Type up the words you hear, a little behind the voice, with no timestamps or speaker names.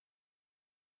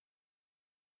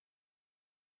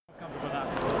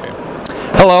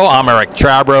Hello, I'm Eric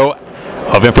Chabrow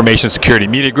of Information Security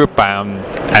Media Group,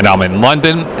 and I'm in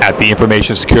London at the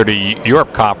Information Security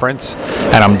Europe Conference,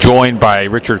 and I'm joined by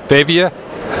Richard Favia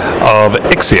of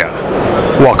Ixia.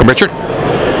 Welcome, Richard.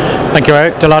 Thank you,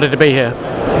 Eric. Delighted to be here.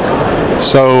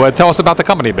 So tell us about the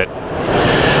company a bit.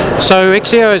 So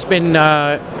Ixia has been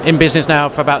in business now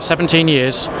for about 17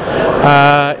 years,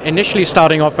 initially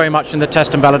starting off very much in the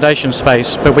test and validation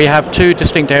space, but we have two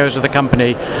distinct areas of the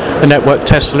company, the network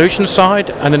test solutions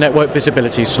side and the network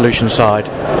visibility solutions side.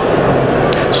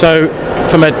 So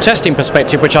from a testing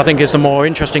perspective, which I think is the more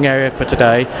interesting area for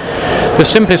today, the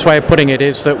simplest way of putting it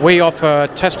is that we offer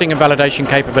testing and validation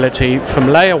capability from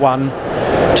layer 1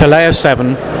 to layer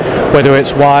 7, whether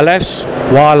it's wireless,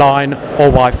 wireline or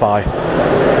Wi-Fi.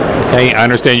 Okay, I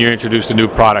understand you introduced a new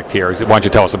product here. Why don't you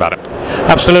tell us about it?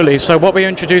 Absolutely. So what we're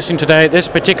introducing today at this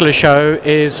particular show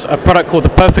is a product called the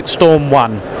Perfect Storm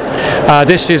 1.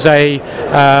 This is a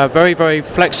very, very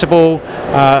flexible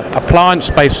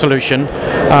appliance-based solution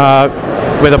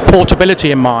with a portability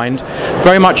in mind,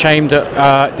 very much aimed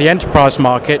at the enterprise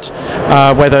market,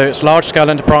 whether it's large-scale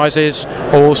enterprises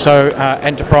or also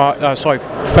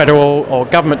federal or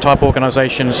government-type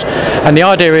organizations. And the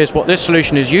idea is what this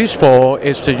solution is used for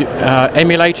is to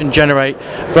emulate and generate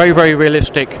very, very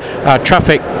realistic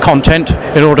traffic content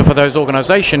in order for those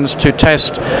organizations to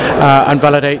test and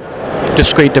validate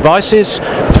discrete devices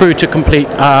through to complete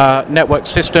network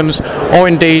systems or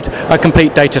indeed a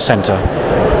complete data center.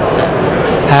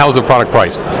 How is the product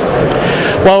priced?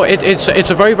 Well, it's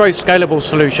a very, very scalable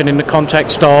solution in the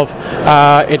context of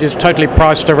it is totally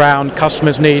priced around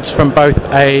customers' needs from both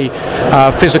a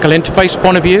physical interface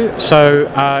point of view, so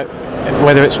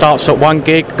whether it starts at 1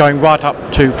 gig going right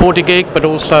up to 40 gig, but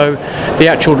also the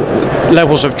actual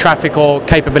levels of traffic or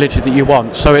capability that you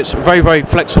want. So it's very, very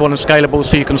flexible and scalable,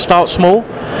 so you can start small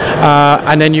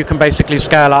and then you can basically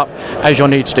scale up as your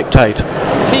needs dictate.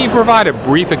 Can you provide a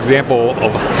brief example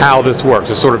of how this works,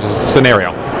 a sort of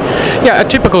scenario? Yeah, a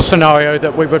typical scenario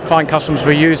that we would find customers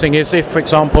were using is if, for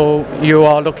example, you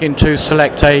are looking to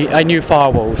select a new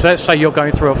firewall. So let's say you're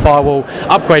going through a firewall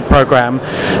upgrade program,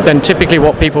 then typically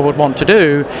what people would want to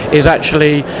do is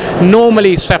actually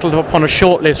normally settle upon a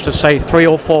short list of, say, 3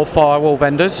 or 4 firewall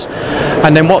vendors.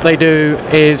 And then what they do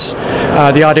is,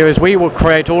 the idea is we will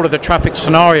create all of the traffic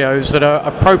scenarios that are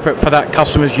appropriate for that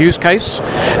customer's use case.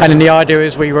 And then the idea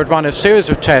is we would run a series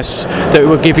of tests that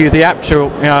will give you the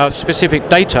actual specific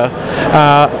data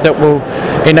that will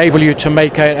enable you to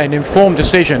make an informed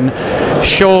decision,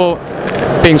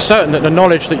 being certain that the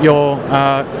knowledge that you're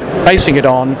basing it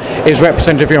on is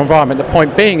representative of your environment. The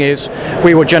point being is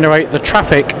we will generate the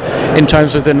traffic in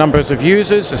terms of the numbers of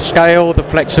users, the scale, the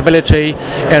flexibility,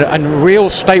 and real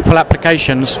stateful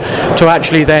applications to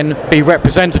actually then be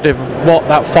representative of what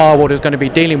that firewall is going to be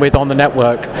dealing with on the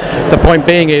network. The point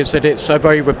being is that it's a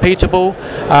very repeatable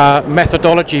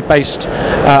methodology-based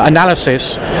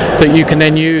analysis that you can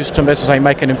then use to, as I say,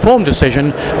 make an informed decision,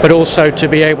 but also to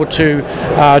be able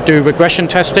to do regression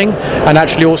testing and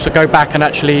actually also go back and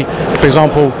actually, for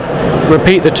example,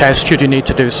 repeat the test should you need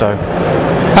to do so.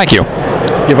 Thank you.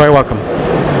 You're very welcome.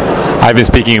 I've been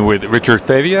speaking with Richard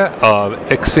Favia of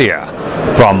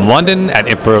Ixia. From London at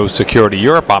Info Security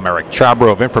Europe, I'm Eric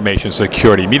Chabrow of Information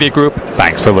Security Media Group.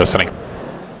 Thanks for listening.